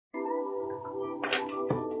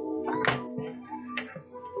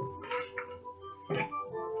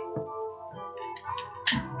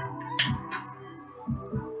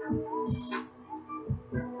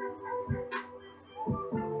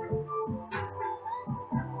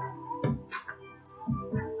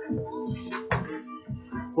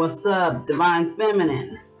What's up, Divine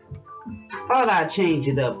Feminine? Thought I'd change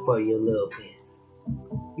it up for you a little bit.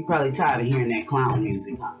 You probably tired of hearing that clown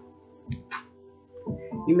music, huh?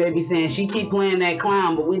 You may be saying, she keep playing that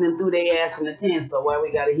clown, but we done threw their ass in the tent, so why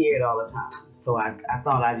we gotta hear it all the time? So I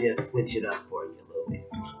thought I'd just switch it up for you a little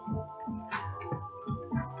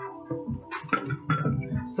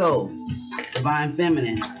bit. So, Divine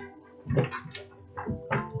Feminine,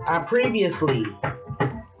 I previously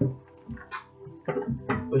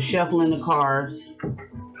was shuffling the cards,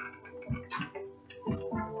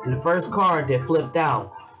 and the first card that flipped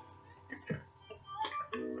out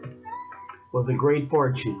was a great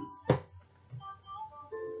fortune.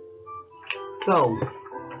 So,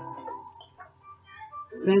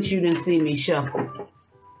 since you didn't see me shuffle,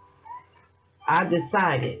 I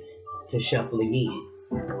decided to shuffle again.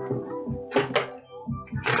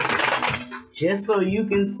 Just so you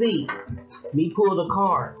can see me pull the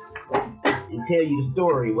cards and tell you the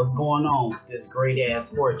story, what's going on with this great ass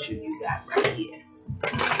fortune you got right here.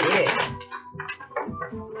 Yeah.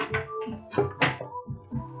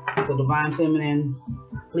 So Divine Feminine,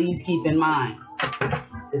 please keep in mind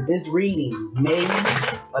that this reading may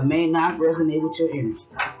or may not resonate with your energy.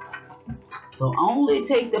 So only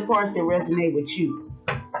take the parts that resonate with you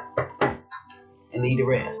and leave the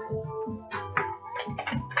rest.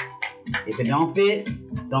 If it don't fit,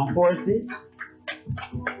 don't force it.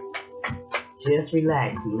 Just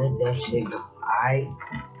relax and let that shit go, alright?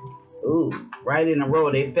 Ooh, right in a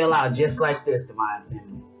row, they fell out just like this, Divine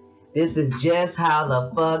Feminine. This is just how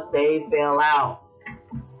the fuck they fell out.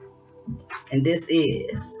 And this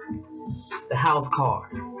is the house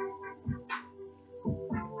card.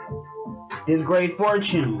 This great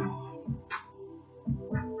fortune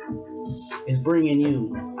is bringing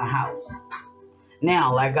you a house.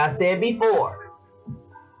 Now, like I said before,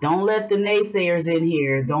 don't let the naysayers in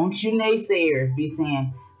here. Don't you naysayers be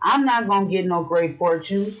saying, I'm not going to get no great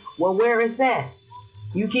fortune. Well, where is that?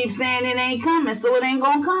 You keep saying it ain't coming, so it ain't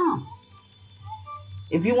going to come.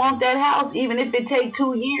 If you want that house, even if it take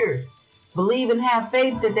 2 years, believe and have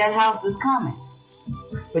faith that that house is coming.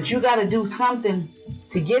 But you got to do something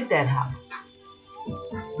to get that house.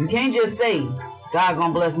 You can't just say, God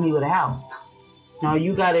going to bless me with a house. No,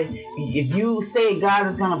 you got to, if you say God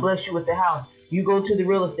is going to bless you with the house, you go to the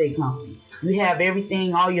real estate company. You have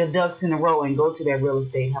everything, all your ducks in a row, and go to that real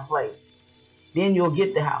estate place. Then you'll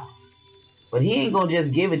get the house. But he ain't going to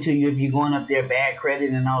just give it to you if you're going up there bad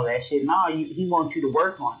credit and all that shit. No, he wants you to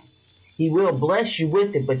work on it. He will bless you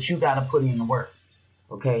with it, but you got to put in the work.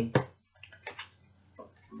 Okay?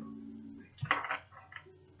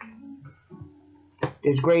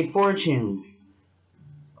 This great fortune.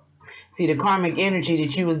 See, the karmic energy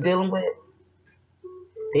that you was dealing with,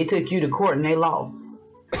 they took you to court and they lost.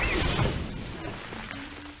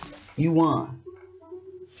 You won.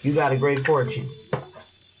 You got a great fortune.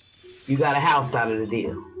 You got a house out of the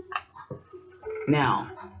deal.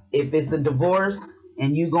 Now, if it's a divorce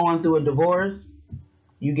and you going through a divorce,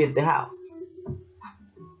 you get the house.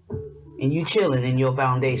 And you chilling in your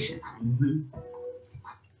foundation.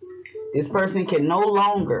 This person can no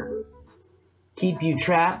longer keep you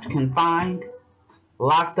trapped, confined,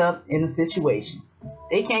 locked up in a situation.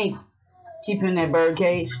 They can't keep you in that bird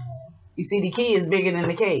cage. You see, the key is bigger than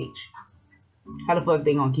the cage. How the fuck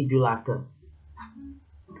they gonna keep you locked up?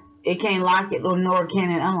 It can't lock it, nor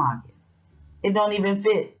can it unlock it. It don't even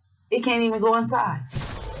fit. It can't even go inside.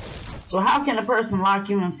 So how can a person lock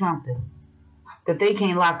you in something that they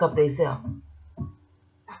can't lock up themselves?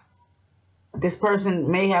 This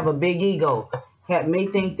person may have a big ego, may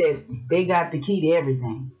think that they got the key to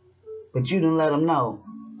everything, but you didn't let them know.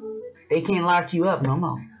 They can't lock you up no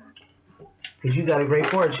more, because you got a great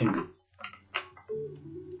fortune.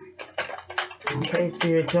 Okay,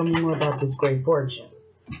 Spirit, tell me more about this great fortune.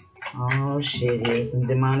 Oh shit, here's some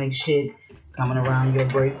demonic shit coming around your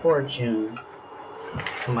great fortune.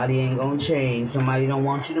 Somebody ain't gonna change. Somebody don't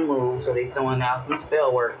want you to move, so they throwing out some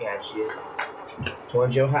spell work at you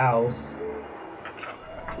towards your house.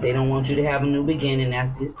 They don't want you to have a new beginning.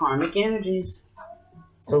 That's these karmic energies.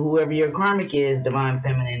 So whoever your karmic is, Divine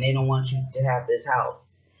Feminine, they don't want you to have this house.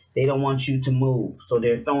 They don't want you to move. So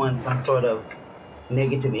they're throwing some sort of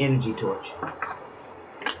negative energy towards you.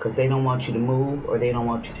 Because they don't want you to move, or they don't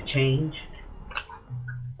want you to change.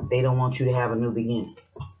 They don't want you to have a new beginning.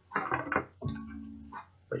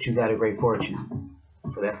 But you got a great fortune.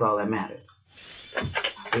 So that's all that matters.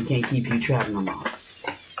 They can't keep you trapped no more.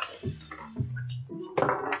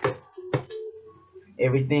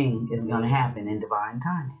 Everything is going to happen in divine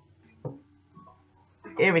timing.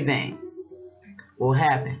 Everything will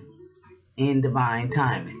happen in divine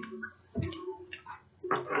timing.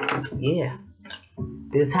 Yeah.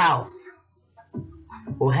 This house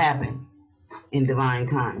will happen in divine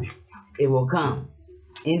time. It will come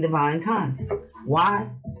in divine time. Why?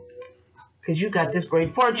 Because you got this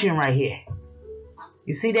great fortune right here.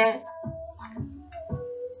 You see that?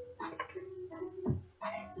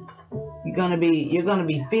 You're gonna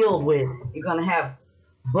be filled with, you're gonna have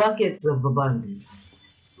buckets of abundance.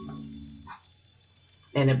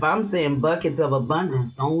 And if I'm saying buckets of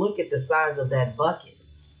abundance, don't look at the size of that bucket.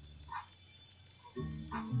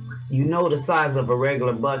 You know the size of a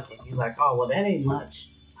regular bucket. You're like, oh, well, that ain't much.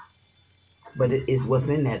 But it is what's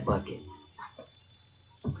in that bucket.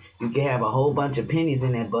 You can have a whole bunch of pennies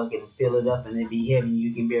in that bucket and fill it up and it be heavy and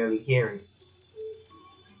you can barely carry it.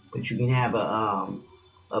 But you can have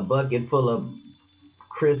a bucket full of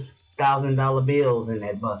crisp $1,000 bills in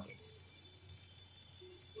that bucket.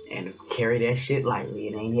 And carry that shit lightly.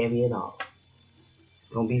 It ain't heavy at all. It's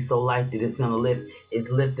going to be so light that it's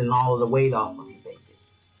lifting all of the weight off of you, baby.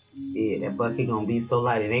 Yeah, that bucket going to be so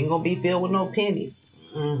light. It ain't going to be filled with no pennies.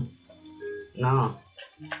 No.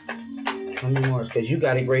 How many more? Because you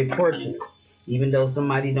got a great fortune. Even though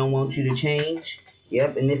somebody don't want you to change.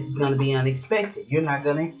 Yep, and this is going to be unexpected. You're not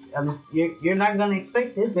going to you're not going to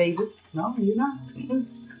expect this, baby. No, you're not.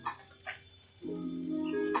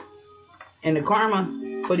 And the karma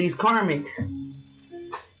for these karmics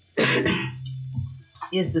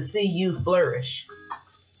is to see you flourish.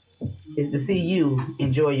 Is to see you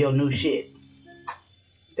enjoy your new shit.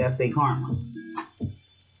 That's their karma.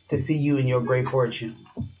 To see you in your great fortune.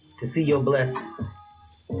 To see your blessings.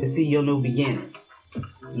 To see your new beginnings.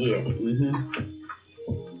 Yeah.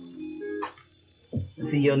 To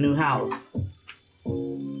see your new house.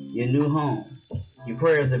 Your new home. Your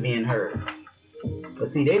prayers are being heard. But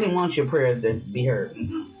see, they didn't want your prayers to be heard.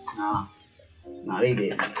 No, they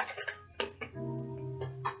didn't.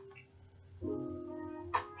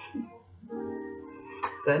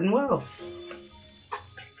 Sudden wealth.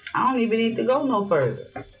 I don't even need to go no further.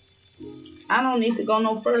 I don't need to go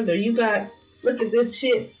no further. You got, look at this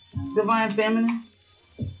shit, Divine Feminine.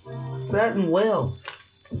 Sudden wealth.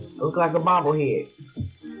 Look like a bobblehead.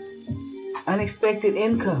 Unexpected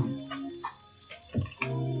income.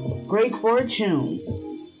 Great fortune.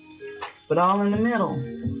 But all in the middle.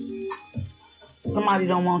 Somebody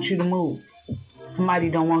don't want you to move. Somebody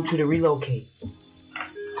don't want you to relocate.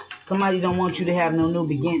 Somebody don't want you to have no new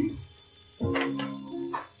beginnings.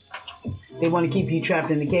 They want to keep you trapped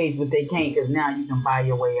in the cage, but they can't because now you can buy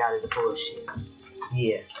your way out of the bullshit.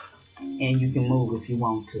 Yeah. And you can move if you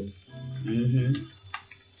want to.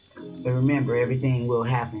 But remember, everything will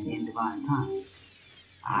happen in divine time.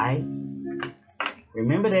 Alright?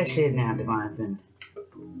 Remember that shit now, Divine Feminine.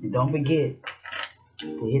 And don't forget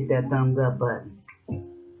to hit that thumbs up button.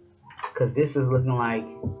 Because this is looking like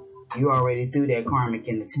you already threw that karmic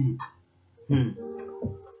in the tent.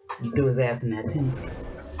 You threw his ass in that tent.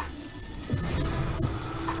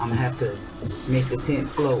 I'm going to have to make the tent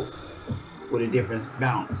float with a different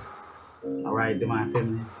bounce. Alright, Divine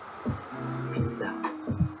Feminine. Peace out.